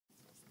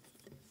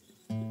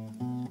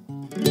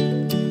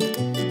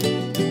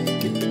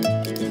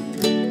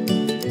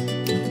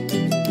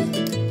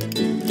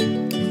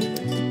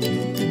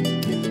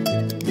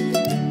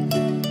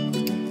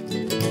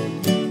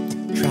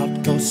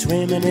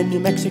Swimming in New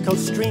Mexico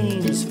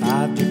streams,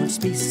 5 different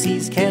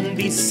species can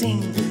be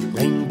seen.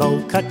 Rainbow,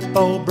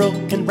 cutbow,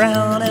 brook, and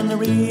brown, and the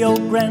Rio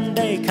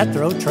Grande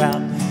Cutthroat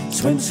Trout.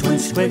 Swim, swim,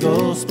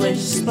 squiggle, splish,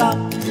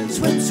 splop.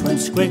 Swim, swim,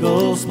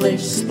 squiggle,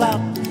 splish,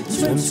 splop.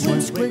 Swim, swim,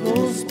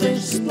 squiggle,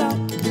 splish,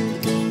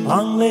 splop.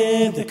 Long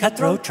live the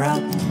cutthroat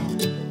trout.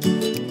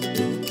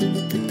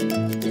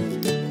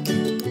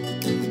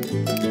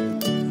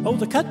 Oh,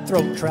 the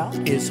cutthroat trout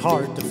is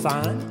hard to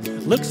find.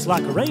 Looks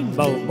like a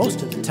rainbow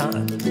most of the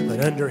time.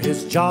 But under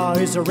his jaw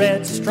is a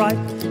red stripe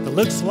that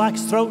looks like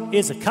his throat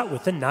is a cut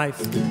with a knife.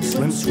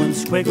 Swim, swim,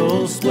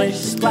 squiggle, splish,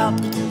 splop.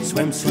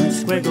 Swim, swim,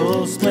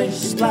 squiggle, splish,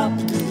 splop.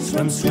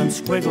 Swim, swim,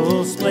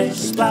 squiggle, splish,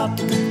 splop.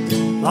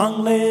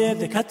 Long live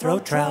the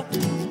cutthroat trout.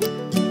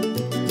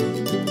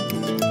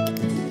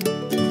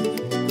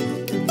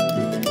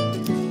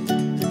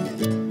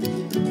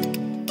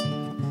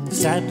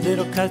 Sad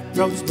little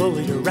cutthroats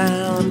bullied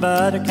around,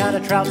 but a kind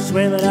of trout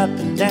swimming up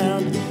and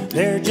down.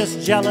 They're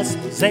just jealous,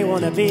 they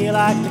want to be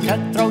like the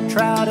cutthroat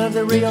trout of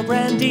the Rio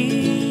Grande.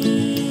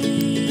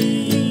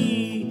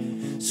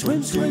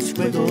 Swim, swim,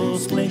 squiggle,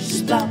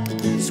 splish, splop.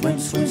 Swim,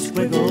 swim,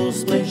 squiggle,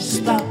 splish,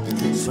 splop.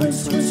 Swim,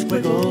 swim,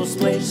 squiggle,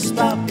 splish,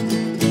 splop.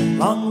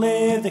 Long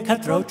live the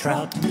cutthroat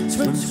trout.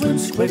 Swim, swim,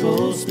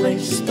 squiggle,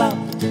 splish, splop.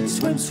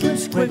 Swim, swim,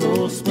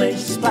 squiggle,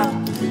 splish,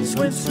 splop.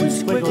 Swim, swim,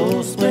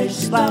 squiggle, splish,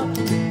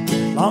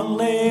 splop. Long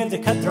live the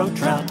cutthroat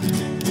trout.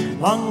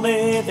 Long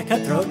live the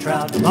cutthroat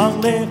trout.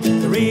 Long live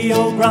the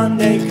Rio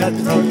Grande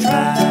Cutthroat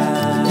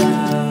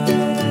Trout.